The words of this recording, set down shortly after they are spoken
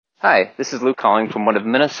Hi, this is Luke calling from one of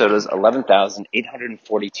Minnesota's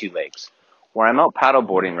 11,842 lakes, where I'm out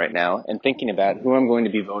paddleboarding right now and thinking about who I'm going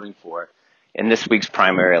to be voting for in this week's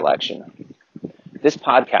primary election. This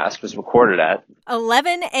podcast was recorded at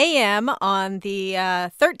 11 a.m. on the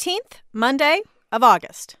 13th, Monday of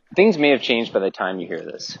August. Things may have changed by the time you hear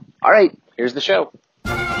this. All right, here's the show.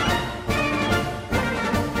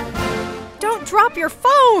 Don't drop your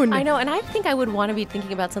phone! I know, and I think I would want to be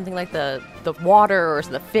thinking about something like the water or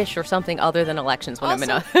the fish or something other than elections when I'm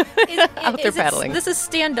out there paddling. This is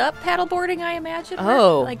stand-up paddleboarding, I imagine.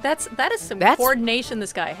 Oh. Like, that is some coordination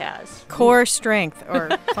this guy has. Core strength or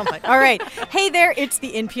something. All right. Hey there, it's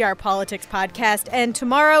the NPR Politics Podcast, and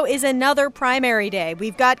tomorrow is another primary day.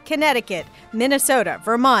 We've got Connecticut, Minnesota,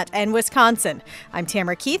 Vermont, and Wisconsin. I'm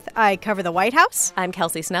Tamara Keith. I cover the White House. I'm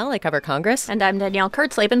Kelsey Snell. I cover Congress. And I'm Danielle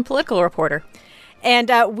Kurtzleben, political reporter.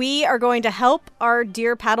 And we are going to help our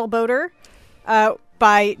dear paddle boater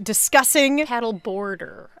by discussing...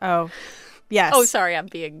 Paddleboarder. Oh, yes. Oh, sorry, I'm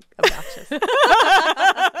being obnoxious.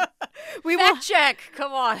 Fact check,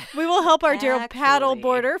 come on. We will help our dear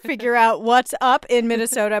paddleboarder figure out what's up in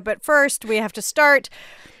Minnesota. But first, we have to start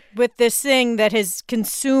with this thing that has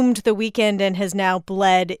consumed the weekend and has now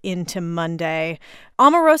bled into Monday.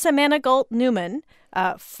 Omarosa Manigault Newman,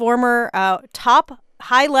 former top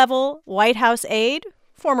high-level White House aide,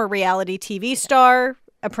 former reality TV star,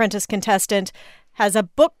 apprentice contestant, has a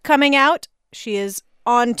book coming out. She is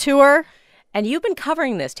on tour. And you've been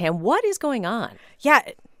covering this, Tam. What is going on? Yeah,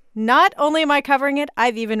 not only am I covering it,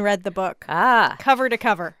 I've even read the book. Cover to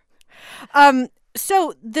cover.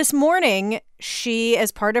 So this morning, she,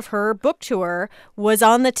 as part of her book tour, was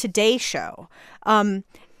on the Today Show.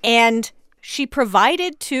 And she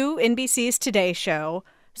provided to NBC's Today Show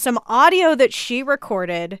some audio that she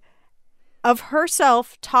recorded of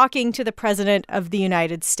herself talking to the President of the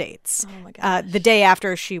United States the day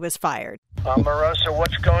after she was fired. Omarosa,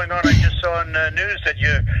 what's going on? I just saw on the news that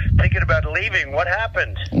you're thinking about leaving. What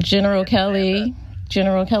happened? General Kelly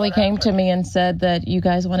came to me and said that you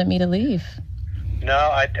guys wanted me to leave.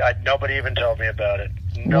 No, nobody even told me about it.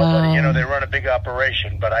 Nobody. Wow. You know, they run a big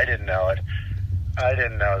operation, but I didn't know it. I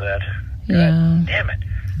didn't know that. Yeah. God damn it.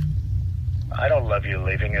 I don't love you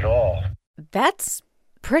leaving at all. That's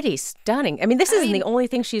pretty stunning. I mean, this isn't the only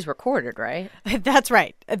thing she's recorded, right? That's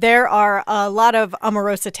right. There are a lot of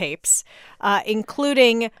Omarosa tapes,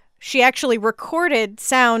 including she actually recorded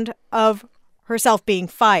sound of herself being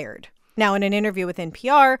fired. Now, in an interview with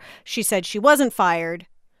NPR, she said she wasn't fired.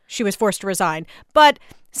 She was forced to resign. But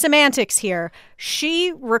semantics here.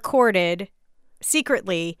 She recorded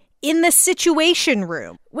secretly in the Situation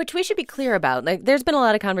Room. Which we should be clear about. Like, there's been a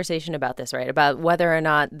lot of conversation about this, right? About whether or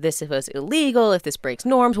not this was illegal, if this breaks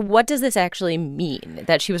norms. What does this actually mean,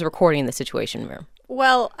 that she was recording in the Situation Room?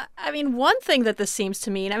 Well, I mean, one thing that this seems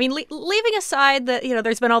to mean, I mean, leaving aside that, you know,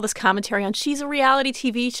 there's been all this commentary on she's a reality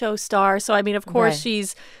TV show star. So, I mean, of course,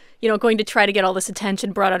 she's, you know, going to try to get all this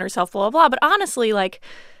attention brought on herself, blah, blah, blah. But honestly, like,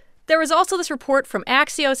 there was also this report from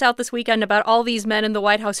Axios out this weekend about all these men in the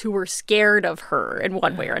White House who were scared of her in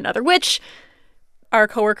one way or another, which our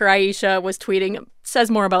coworker Aisha was tweeting, says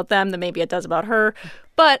more about them than maybe it does about her.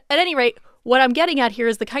 But at any rate, what I'm getting at here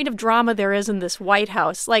is the kind of drama there is in this White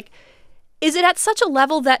House. Like, is it at such a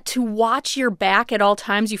level that to watch your back at all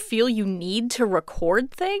times you feel you need to record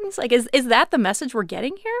things? Like, is that the message we're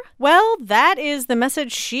getting here? Well, that is the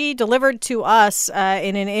message she delivered to us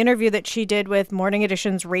in an interview that she did with Morning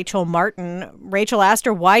Edition's Rachel Martin. Rachel asked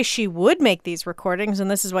her why she would make these recordings, and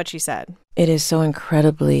this is what she said. It is so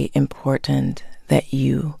incredibly important that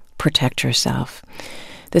you protect yourself.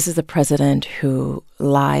 This is a president who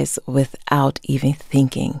lies without even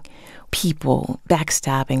thinking. People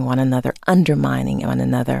backstabbing one another, undermining one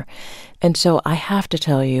another. And so I have to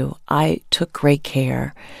tell you, I took great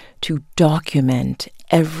care to document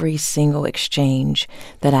every single exchange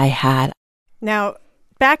that I had. Now,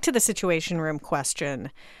 back to the Situation Room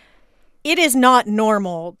question. It is not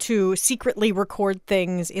normal to secretly record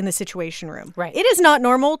things in the Situation Room. Right. It is not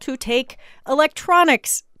normal to take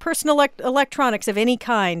electronics, personal electronics of any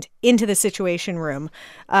kind into the Situation Room.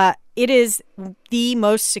 It is the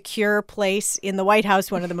most secure place in the White House,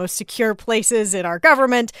 one of the most secure places in our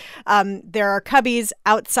government. There are cubbies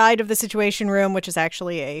outside of the Situation Room, which is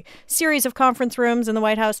actually a series of conference rooms in the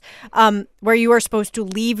White House, where you are supposed to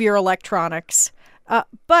leave your electronics.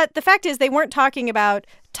 But the fact is, they weren't talking about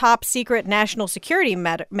top secret national security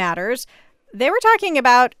matters. They were talking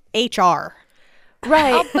about HR.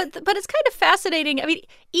 Right. But it's kind of fascinating. I mean,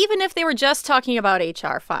 even if they were just talking about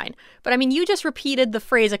HR, fine. But I mean, you just repeated the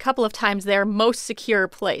phrase a couple of times there, most secure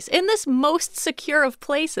place. In this most secure of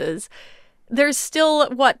places, there's still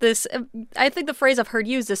I think the phrase I've heard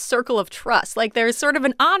used is circle of trust. Like there's sort of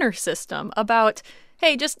an honor system about,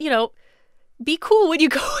 hey, just, be cool when you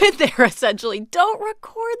go in there, essentially. Don't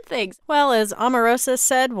record things. Well, as Omarosa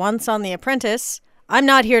said once on The Apprentice, I'm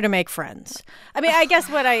not here to make friends. I mean, I guess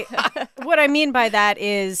what I mean by that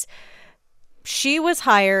is she was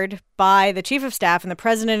hired by the chief of staff and the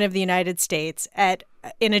president of the United States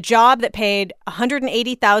in a job that paid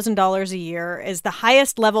 $180,000 a year as the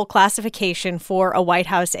highest level classification for a White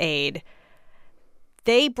House aide.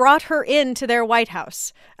 They brought her into their White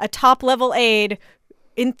House. A top level aide,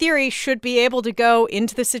 in theory, should be able to go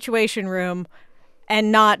into the Situation Room and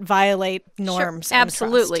not violate norms. Sure,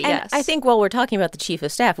 absolutely, and yes. I think while we're talking about the chief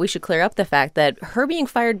of staff, we should clear up the fact that her being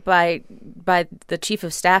fired by the chief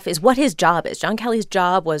of staff is what his job is. John Kelly's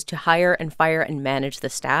job was to hire and fire and manage the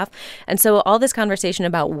staff. And so all this conversation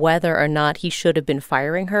about whether or not he should have been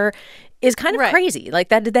firing her is kind of crazy. Like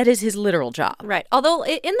that is his literal job. Right. Although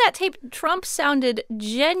in that tape, Trump sounded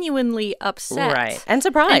genuinely upset. Right. And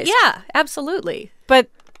surprised. Yeah, absolutely. But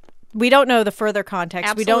we don't know the further context.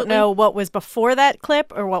 Absolutely. We don't know what was before that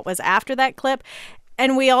clip or what was after that clip.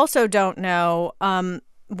 And we also don't know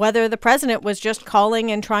whether the president was just calling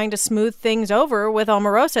and trying to smooth things over with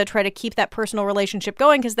Omarosa, try to keep that personal relationship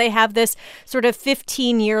going, because they have this sort of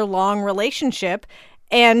 15-year-long relationship.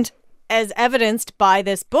 And as evidenced by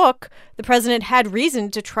this book, the president had reason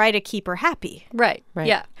to try to keep her happy. Right.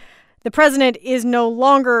 Yeah. The president is no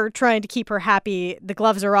longer trying to keep her happy. The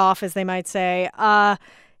gloves are off, as they might say.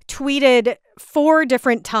 Tweeted 4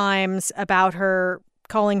 different times about her,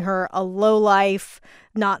 calling her a lowlife,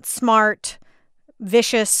 not smart,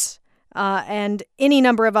 vicious, and any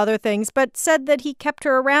number of other things, but said that he kept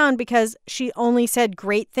her around because she only said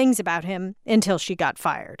great things about him until she got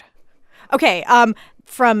fired. Okay,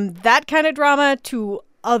 from that kind of drama to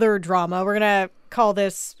other drama, we're going to call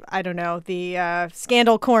this, I don't know, the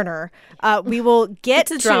Scandal Corner. We will get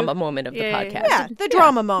to the drama moment of the podcast. Yeah, the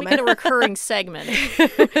drama moment. Make it a recurring segment.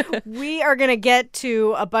 We are going to get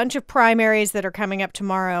to a bunch of primaries that are coming up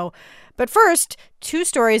tomorrow. But first, 2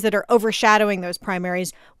 stories that are overshadowing those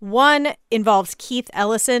primaries. One involves Keith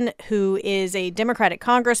Ellison, who is a Democratic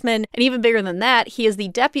congressman. And even bigger than that, he is the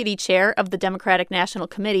deputy chair of the Democratic National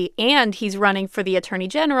Committee, and he's running for the attorney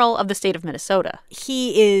general of the state of Minnesota.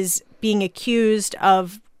 He is being accused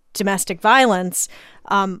of domestic violence.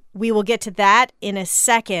 We will get to that in a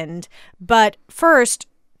second. But first,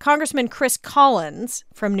 Congressman Chris Collins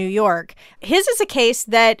from New York. His is a case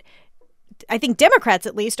that I think Democrats,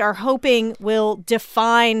 at least, are hoping will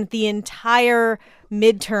define the entire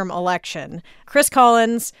midterm election. Chris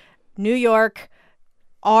Collins, New York,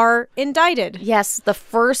 are indicted. Yes, the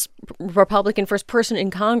first Republican, first person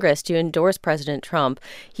in Congress to endorse President Trump.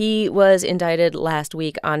 He was indicted last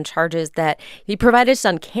week on charges that he provided his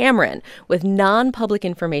son Cameron with non-public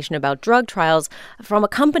information about drug trials from a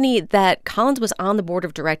company that Collins was on the board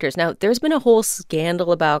of directors. Now, there's been a whole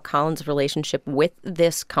scandal about Collins' relationship with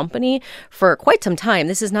this company for quite some time.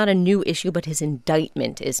 This is not a new issue, but his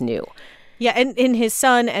indictment is new. Yeah, and his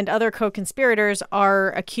son and other co-conspirators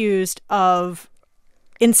are accused of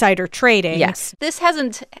insider trading. Yes. This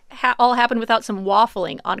hasn't all happened without some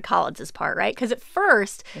waffling on Collins's part, right? Because at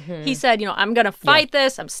first he said, I'm going to fight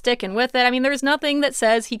this. I'm sticking with it. I mean, there's nothing that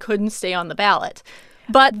says he couldn't stay on the ballot.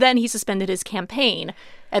 But then he suspended his campaign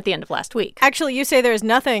at the end of last week. Actually, you say there's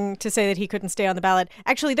nothing to say that he couldn't stay on the ballot.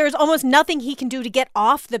 Actually, there's almost nothing he can do to get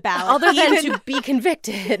off the ballot. Other than to be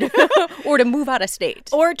convicted or to move out of state.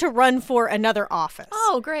 Or to run for another office.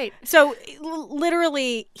 Oh, great. So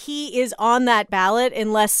literally, he is on that ballot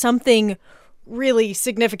unless something really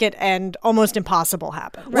significant and almost impossible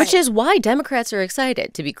happens. Which is why Democrats are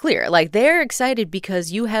excited, to be clear. Like, they're excited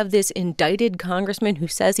because you have this indicted congressman who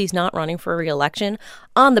says he's not running for re-election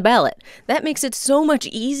on the ballot. That makes it so much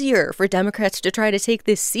easier for Democrats to try to take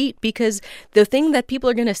this seat because the thing that people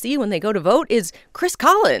are going to see when they go to vote is Chris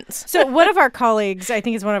Collins. So one of our colleagues, I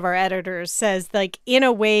think it's one of our editors, says, like, in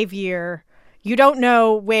a wave year, you don't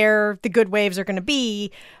know where the good waves are going to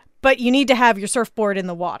be, but you need to have your surfboard in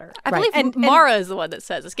the water. I believe Mara is the one that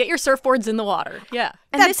says this. Get your surfboards in the water. Yeah.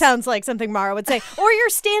 And that sounds like something Mara would say. Or your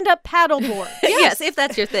stand-up paddleboard. Yes, if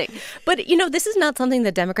that's your thing. But, this is not something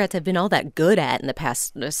that Democrats have been all that good at in the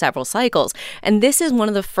past several cycles. And this is one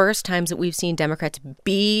of the first times that we've seen Democrats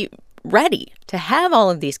be ready to have all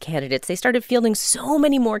of these candidates. They started fielding so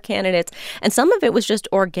many more candidates. And some of it was just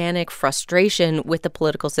organic frustration with the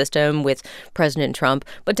political system, with President Trump.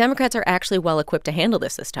 But Democrats are actually well equipped to handle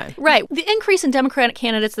this time. Right. The increase in Democratic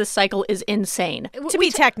candidates this cycle is insane. To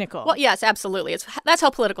be technical. Well, yes, absolutely. That's how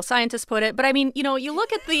political scientists put it. But I mean, you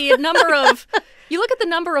look at the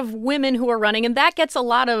number of women who are running, and that gets a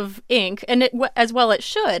lot of ink, and as well it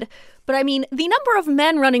should. But I mean, the number of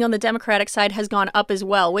men running on the Democratic side has gone up as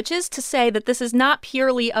well, which is to say that this is not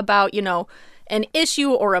purely about, an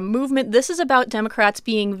issue or a movement. This is about Democrats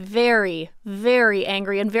being very, very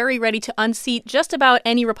angry and very ready to unseat just about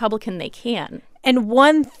any Republican they can. And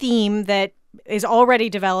one theme that is already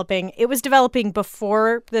developing, it was developing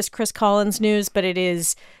before this Chris Collins news, but it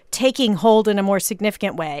is taking hold in a more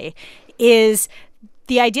significant way, is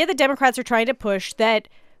the idea that Democrats are trying to push that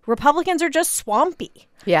Republicans are just swampy.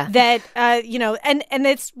 Yeah. That, and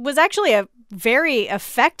it was actually a very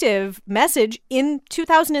effective message in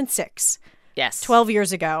 2006. Yes. 12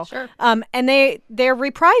 years ago. Sure. And they're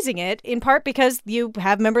reprising it in part because you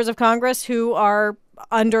have members of Congress who are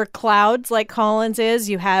under clouds like Collins is.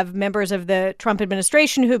 You have members of the Trump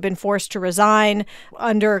administration who've been forced to resign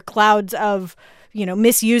under clouds of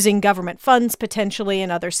misusing government funds potentially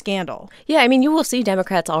and other scandal. Yeah, I mean, you will see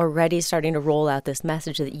Democrats already starting to roll out this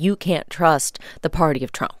message that you can't trust the party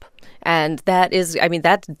of Trump. And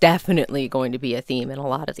that's definitely going to be a theme in a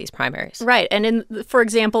lot of these primaries. Right. And for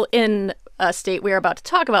example, in a state we're about to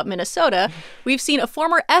talk about, Minnesota, we've seen a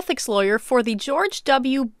former ethics lawyer for the George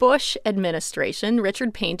W. Bush administration,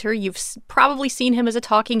 Richard Painter. You've probably seen him as a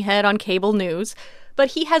talking head on cable news.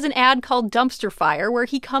 But he has an ad called Dumpster Fire where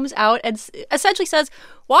he comes out and essentially says,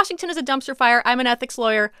 Washington is a dumpster fire. I'm an ethics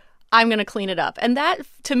lawyer. I'm going to clean it up. And that,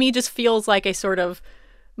 to me, just feels like a sort of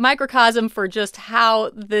microcosm for just how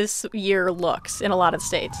this year looks in a lot of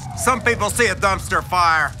states. Some people see a dumpster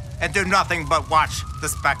fire and do nothing but watch the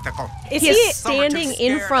spectacle. He is standing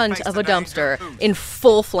in front of a dumpster in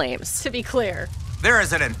full flames. To be clear. There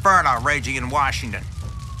is an inferno raging in Washington.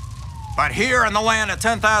 But here in the land of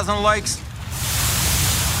 10,000 lakes,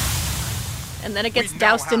 and then it gets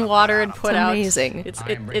doused in water and put out. Amazing.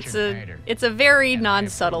 It's a very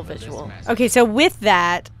non-subtle visual. Okay, so with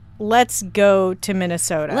that, let's go to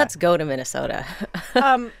Minnesota.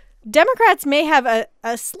 Democrats may have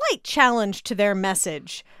a slight challenge to their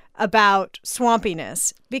message about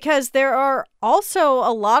swampiness because there are also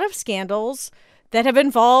a lot of scandals that have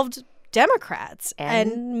involved Democrats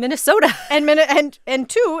and Minnesota and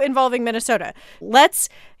two involving Minnesota. Let's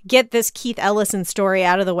get this Keith Ellison story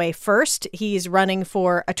out of the way first. He's running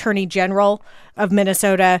for Attorney General of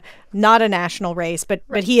Minnesota, not a national race, but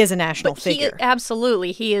he is a national figure.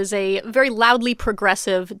 Absolutely. He is a very loudly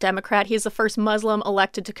progressive Democrat. He is the first Muslim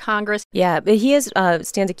elected to Congress. Yeah, but he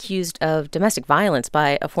stands accused of domestic violence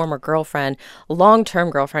by a former girlfriend, long-term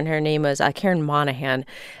girlfriend. Her name was Karen Monahan,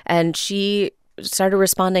 and she started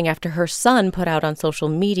responding after her son put out on social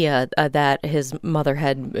media that his mother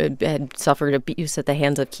had suffered abuse at the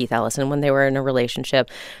hands of Keith Ellison when they were in a relationship.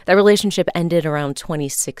 That relationship ended around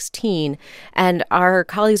 2016, and our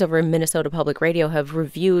colleagues over in Minnesota Public Radio have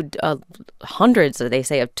reviewed hundreds, they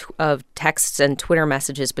say, of texts and Twitter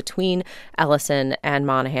messages between Ellison and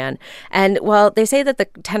Monahan. And while they say that the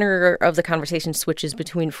tenor of the conversation switches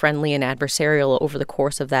between friendly and adversarial over the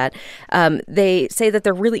course of that, they say that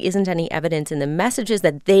there really isn't any evidence in the messages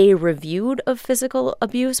that they reviewed of physical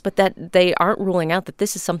abuse, but that they aren't ruling out that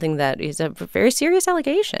this is something that is a very serious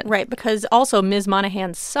allegation. Right, because also Ms.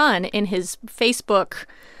 Monahan's son, in his Facebook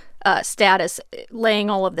status laying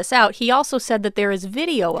all of this out, he also said that there is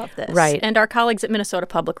video of this. Right. And our colleagues at Minnesota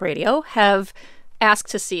Public Radio have asked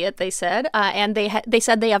to see it, they said, and they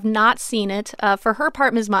said they have not seen it. For her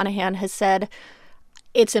part, Ms. Monahan has said,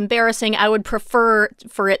 it's embarrassing. I would prefer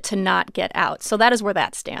for it to not get out. So that is where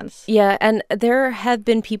that stands. Yeah, and there have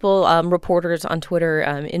been people, reporters on Twitter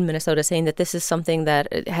in Minnesota, saying that this is something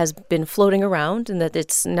that has been floating around and that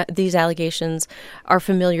these allegations are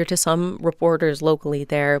familiar to some reporters locally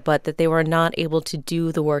there, but that they were not able to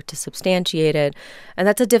do the work to substantiate it. And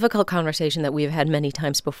that's a difficult conversation that we've had many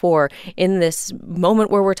times before in this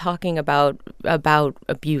moment where we're talking about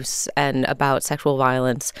abuse and about sexual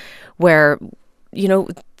violence, where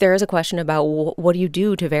there is a question about what do you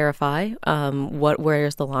do to verify where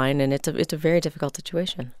is the line, and it's a very difficult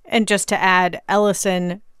situation. And just to add,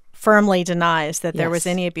 Ellison firmly denies that there was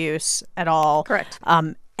any abuse at all. Correct.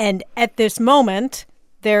 And at this moment,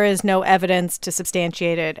 there is no evidence to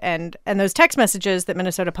substantiate it. And those text messages that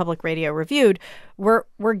Minnesota Public Radio reviewed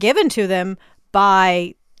were given to them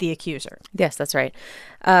by the accuser. Yes, that's right.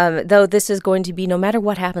 Though this is going to be, no matter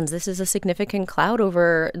what happens, this is a significant cloud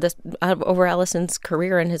over Ellison's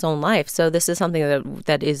career and his own life. So this is something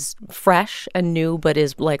that is fresh and new, but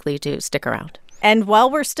is likely to stick around. And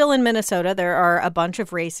while we're still in Minnesota, there are a bunch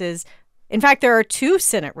of races. In fact, there are 2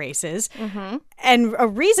 Senate races. Mm-hmm. And a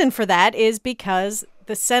reason for that is because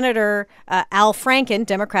the Senator, Al Franken,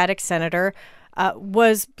 Democratic senator,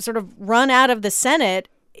 was sort of run out of the Senate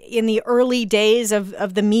in the early days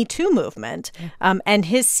of the Me Too movement. And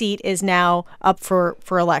his seat is now up for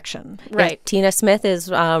election. Right. Yeah, Tina Smith is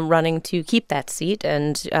running to keep that seat,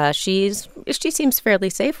 and she seems fairly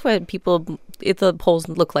safe. The polls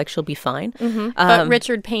look like she'll be fine. Mm-hmm. But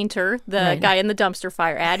Richard Painter, the guy in the dumpster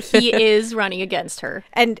fire ad, he is running against her.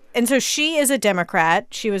 And so she is a Democrat.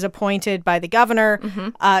 She was appointed by the governor.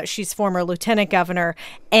 Mm-hmm. She's former lieutenant governor.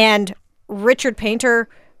 And Richard Painter,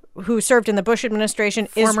 who served in the Bush administration,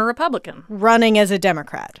 former Republican, running as a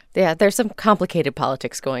Democrat. Yeah, there's some complicated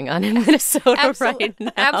politics going on in Minnesota right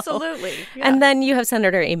now. Absolutely. Yeah. And then you have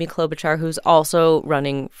Senator Amy Klobuchar, who's also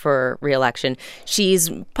running for re-election. She's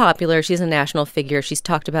popular. She's a national figure. She's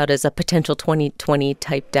talked about as a potential 2020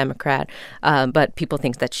 type Democrat, but people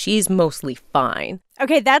think that she's mostly fine.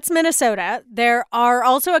 Okay, that's Minnesota. There are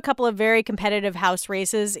also a couple of very competitive House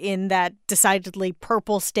races in that decidedly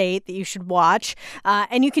purple state that you should watch.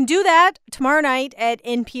 And you can do that tomorrow night at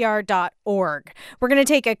npr.org. We're going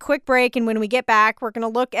to take a quick break, and when we get back, we're going to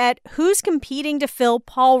look at who's competing to fill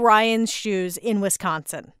Paul Ryan's shoes in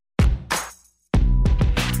Wisconsin.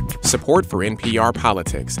 Support for NPR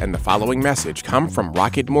Politics and the following message come from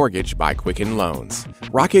Rocket Mortgage by Quicken Loans.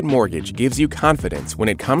 Rocket Mortgage gives you confidence when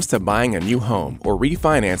it comes to buying a new home or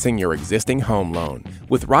refinancing your existing home loan.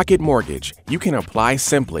 With Rocket Mortgage, you can apply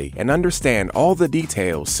simply and understand all the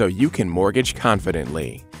details so you can mortgage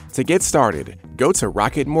confidently. To get started, go to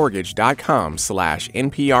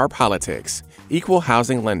rocketmortgage.com/NPR-politics. Equal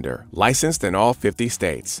housing lender, licensed in all 50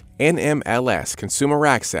 states.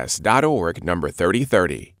 NMLSconsumeraccess.org, number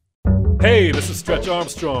 3030. Hey, this is Stretch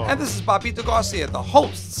Armstrong. And this is Bobito Garcia, the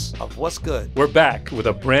hosts of What's Good. We're back with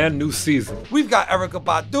a brand new season. We've got Erykah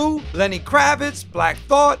Badu, Lenny Kravitz, Black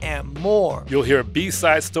Thought, and more. You'll hear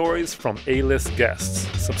B-side stories from A-list guests.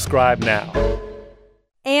 Subscribe now.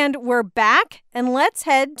 And we're back, and let's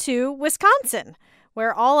head to Wisconsin,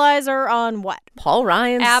 where all eyes are on what? Paul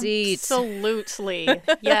Ryan's seat. Absolutely.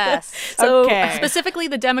 Yes. So, okay. Specifically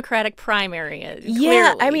the Democratic primary.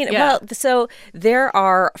 Yeah, clearly. I mean, well, so there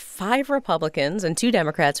are 5 Republicans and 2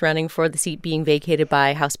 Democrats running for the seat being vacated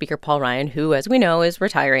by House Speaker Paul Ryan, who, as we know, is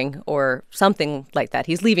retiring or something like that.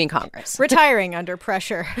 He's leaving Congress. Retiring under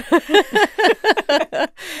pressure.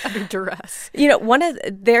 Under duress. You know,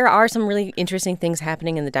 there are some really interesting things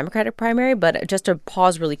happening in the Democratic primary, but just to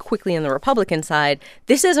pause really quickly on the Republican side,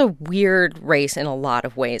 this is a weird race in a lot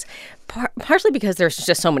of ways, partially because there's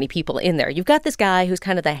just so many people in there. You've got this guy who's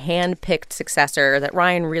kind of the hand-picked successor that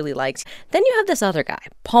Ryan really likes. Then you have this other guy,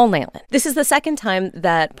 Paul Nehlen. This is the second time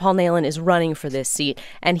that Paul Nehlen is running for this seat,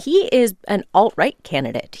 and he is an alt-right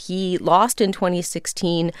candidate. He lost in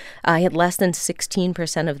 2016. He had less than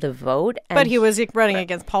 16% of the vote. But he was running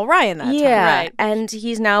against Paul Ryan that time. Yeah, right. And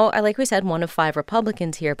he's now, like we said, one of 5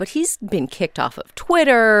 Republicans here, but he's been kicked off of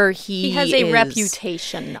Twitter. He has a reputation.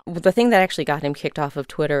 The thing that actually got him kicked off of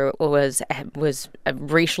Twitter was a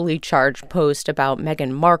racially charged post about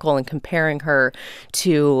Meghan Markle and comparing her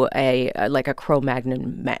to a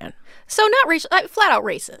Cro-Magnon man. So not racial, flat out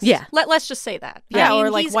racist. Yeah. Let's just say that. Yeah, or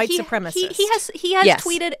like white supremacist. He has yes.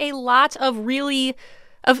 tweeted a lot of really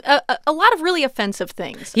offensive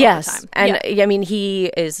things. Yes, all the time. And I mean,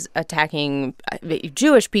 he is attacking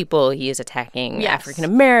Jewish people. He is attacking African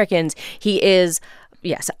Americans. He is.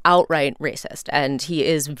 Yes, outright racist. And he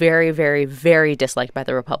is very, very, very disliked by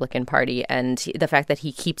the Republican Party. And the fact that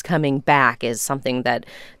he keeps coming back is something that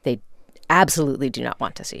they absolutely do not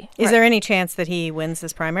want to see. Is there any chance that he wins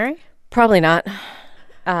this primary? Probably not.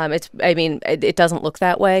 It doesn't look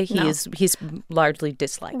that way. He's largely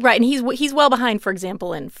disliked. Right. And he's well behind, for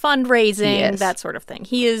example, in fundraising, that sort of thing.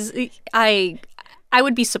 He is, I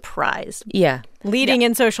would be surprised. Yeah. Leading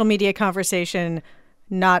in social media conversation,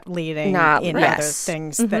 not leading in other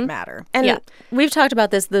things that matter. And we've talked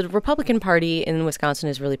about this. The Republican Party in Wisconsin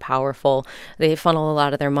is really powerful. They funnel a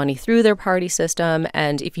lot of their money through their party system.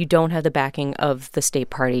 And if you don't have the backing of the state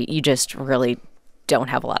party, you just really don't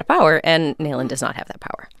have a lot of power. And Nehlen does not have that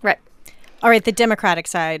power. Right. All right, the Democratic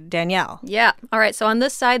side, Danielle. Yeah. All right, so on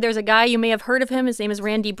this side, there's a guy, you may have heard of him. His name is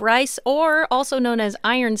Randy Bryce, or also known as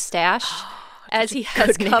Iron Stash. as he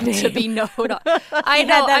has come to be known. I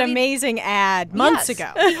know. Had that amazing ad months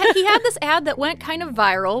ago. He had this ad that went kind of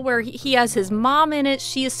viral where he has his mom in it.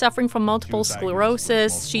 She is suffering from multiple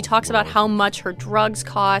sclerosis. She talks about how much her drugs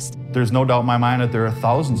cost. There's no doubt in my mind that there are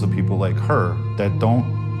thousands of people like her that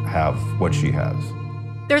don't have what she has.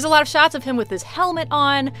 There's a lot of shots of him with his helmet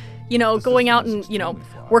on, going out and,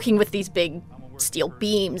 working with these big steel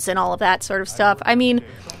beams and all of that sort of stuff. I mean,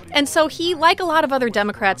 and so he, like a lot of other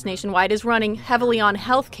Democrats nationwide, is running heavily on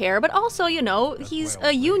health care, but also, he's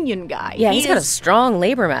a union guy. Yeah, he's got a strong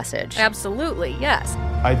labor message. Absolutely, yes.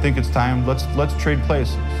 I think it's time, let's trade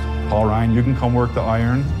places. Paul Ryan, you can come work the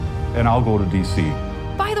iron, and I'll go to D.C.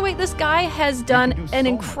 By the way, this guy has done an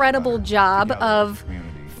incredible job of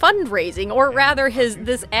fundraising, or rather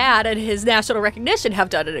this ad and his national recognition have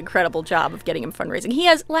done an incredible job of getting him fundraising. He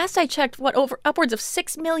has, last I checked, upwards of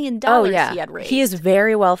 $6 million he had raised. He is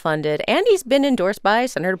very well funded, and he's been endorsed by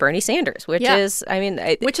Senator Bernie Sanders,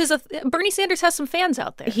 Bernie Sanders has some fans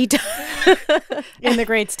out there. He does. In the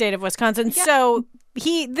great state of Wisconsin. Yeah. So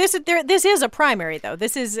this is a primary, though.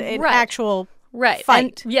 This is an actual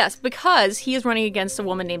fight. And yes, because he is running against a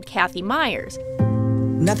woman named Kathy Myers.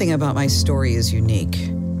 Nothing about my story is unique.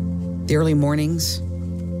 The early mornings,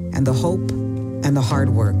 and the hope, and the hard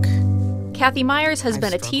work. Kathy Myers has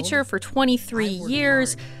been a teacher for 23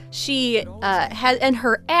 years. She and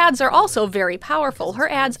her ads are also very powerful.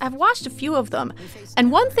 Her ads, I've watched a few of them.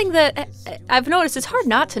 And one thing that I've noticed, it's hard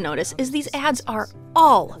not to notice, is these ads are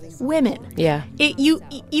all women. Yeah.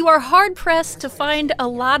 You are hard-pressed to find a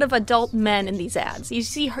lot of adult men in these ads. You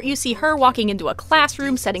see her walking into a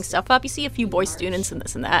classroom, setting stuff up. You see a few boy students and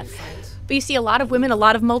this and that. But you see a lot of women, a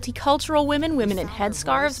lot of multicultural women, women in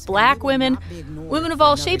headscarves, black women, women of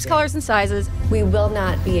all shapes, colors, and sizes. We will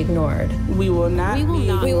not be ignored. We will not be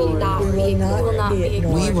ignored. We will not be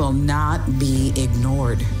ignored. We will not be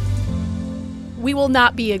ignored. We will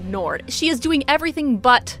not be ignored. She is doing everything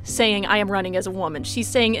but saying, I am running as a woman. She's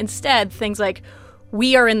saying instead things like,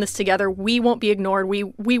 we are in this together. We won't be ignored.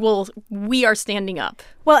 We are standing up.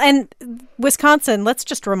 Well, and Wisconsin, let's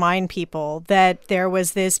just remind people that there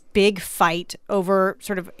was this big fight over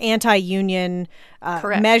sort of anti-union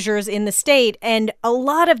measures in the state. And a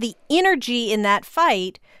lot of the energy in that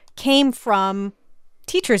fight came from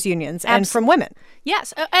teachers' unions and from women.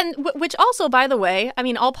 Yes. And which also, by the way, I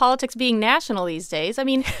mean, all politics being national these days, I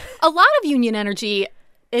mean, a lot of union energy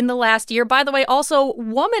in the last year, by the way, also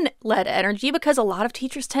woman-led energy, because a lot of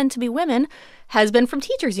teachers tend to be women, has been from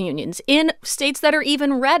teachers' unions in states that are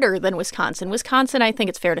even redder than Wisconsin. Wisconsin, I think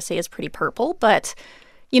it's fair to say, is pretty purple. But,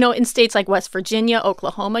 in states like West Virginia,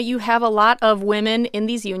 Oklahoma, you have a lot of women in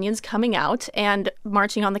these unions coming out and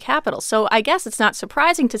marching on the Capitol. So I guess it's not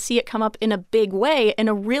surprising to see it come up in a big way in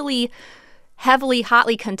a really heavily,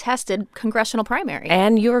 hotly contested congressional primary.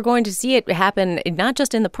 And you're going to see it happen not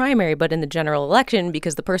just in the primary, but in the general election,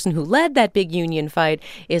 because the person who led that big union fight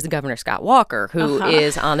is Governor Scott Walker, who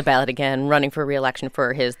is on the ballot again, running for re-election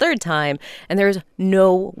for his third time. And there's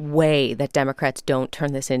no way that Democrats don't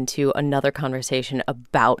turn this into another conversation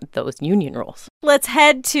about those union rules. Let's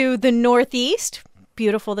head to the Northeast.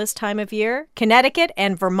 Beautiful this time of year. Connecticut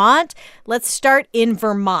and Vermont. Let's start in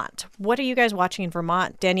Vermont. What are you guys watching in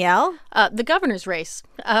Vermont? Danielle? The governor's race,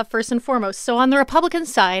 first and foremost. So on the Republican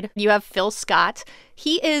side, you have Phil Scott.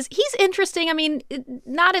 He's interesting. I mean,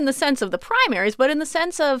 not in the sense of the primaries, but in the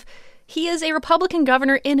sense of he is a Republican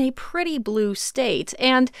governor in a pretty blue state.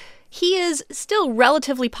 And he is still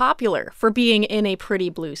relatively popular for being in a pretty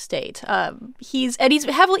blue state. He is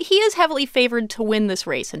heavily favored to win this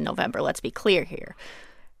race in November. Let's be clear here.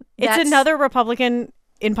 It's another Republican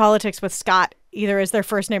in politics with Scott either as their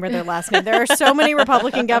first name or their last name. There are so many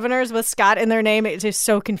Republican governors with Scott in their name. It is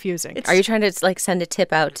so confusing. Are you trying to send a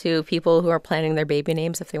tip out to people who are planning their baby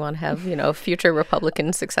names if they want to have, future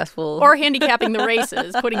Republican successful, or handicapping the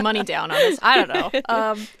races, putting money down on this? I don't know.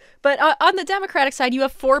 But on the Democratic side, you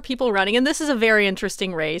have 4 people running, and this is a very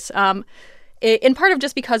interesting race. In part of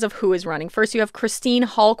just because of who is running. First, you have Christine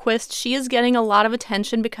Hallquist. She is getting a lot of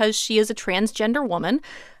attention because she is a transgender woman.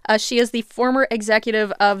 She is the former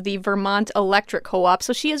executive of the Vermont Electric Co-op.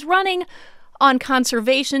 So she is running on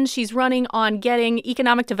conservation. She's running on getting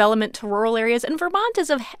economic development to rural areas. And Vermont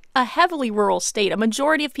is a heavily rural state. A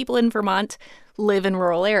majority of people in Vermont live in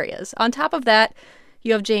rural areas. On top of that,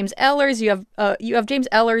 you have James Ehlers. You have James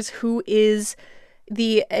Ehlers, who is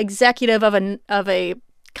the executive of a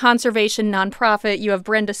conservation nonprofit. You have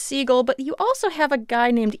Brenda Siegel, but you also have a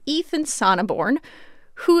guy named Ethan Sonneborn,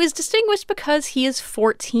 who is distinguished because he is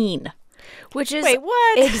 14. Which is Wait,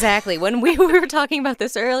 what? Exactly. When we were talking about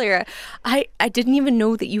this earlier, I didn't even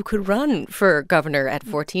know that you could run for governor at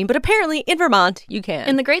 14, but apparently in Vermont you can.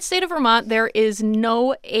 In the great state of Vermont, there is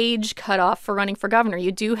no age cutoff for running for governor.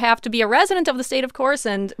 You do have to be a resident of the state, of course,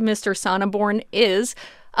 and Mr. Sonneborn is.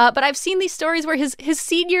 But I've seen these stories where his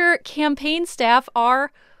senior campaign staff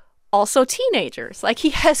are also teenagers. Like,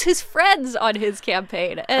 he has his friends on his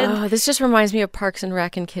campaign. And this just reminds me of Parks and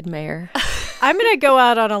Rec and Kid Mayor. I'm going to go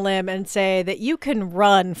out on a limb and say that you can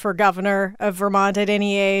run for governor of Vermont at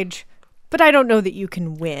any age, but I don't know that you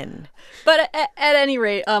can win. But at any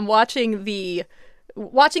rate, watching the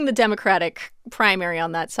Democratic primary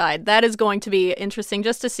on that side, that is going to be interesting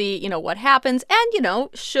just to see, what happens. And,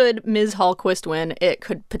 should Ms. Hallquist win, it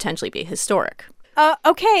could potentially be historic.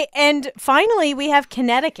 Okay, and finally, we have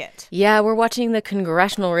Connecticut. Yeah, we're watching the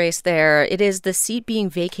congressional race there. It is the seat being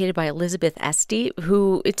vacated by Elizabeth Esty,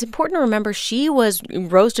 who, it's important to remember, she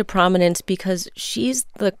rose to prominence because she's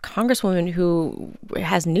the congresswoman who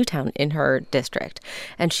has Newtown in her district.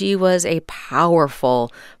 And she was a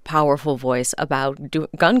powerful voice about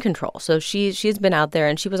gun control. So she's been out there,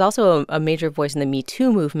 and she was also a major voice in the Me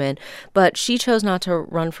Too movement. But she chose not to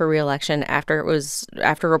run for re-election after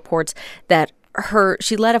reports that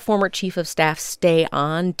she let a former chief of staff stay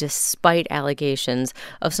on despite allegations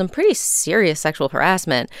of some pretty serious sexual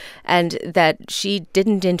harassment, and that she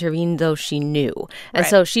didn't intervene though she knew. And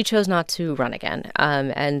so she chose not to run again.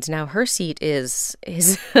 And now her seat is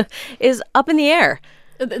up in the air.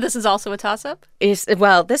 This is also a toss-up?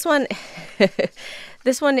 Well, this one...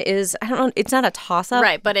 This one is, I don't know, it's not a toss-up.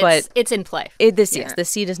 Right, but it's in play. Yes, the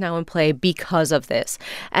seat is now in play because of this.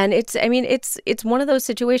 And it's one of those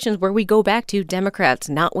situations where we go back to Democrats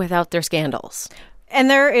not without their scandals. And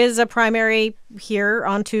there is a primary here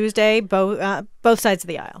on Tuesday, both sides of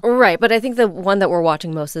the aisle. Right, but I think the one that we're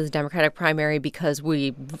watching most is the Democratic primary because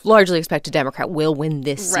we largely expect a Democrat will win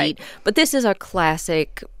this seat. But this is a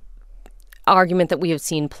classic argument that we have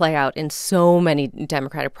seen play out in so many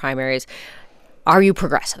Democratic primaries. Are you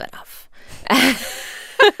progressive enough?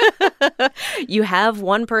 You have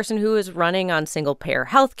one person who is running on single-payer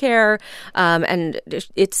health care, and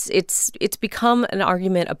it's become an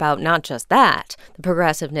argument about not just that, the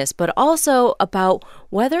progressiveness, but also about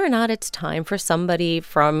whether or not it's time for somebody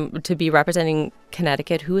to be representing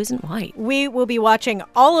Connecticut who isn't white. We will be watching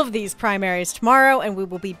all of these primaries tomorrow, and we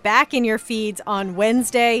will be back in your feeds on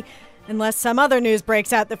Wednesday. Unless some other news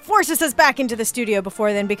breaks out that forces us back into the studio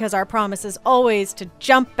before then, because our promise is always to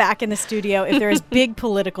jump back in the studio if there is big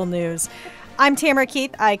political news. I'm Tamara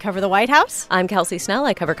Keith. I cover the White House. I'm Kelsey Snell.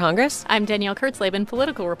 I cover Congress. I'm Danielle Kurtzleben,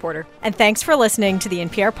 political reporter. And thanks for listening to the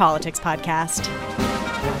NPR Politics Podcast.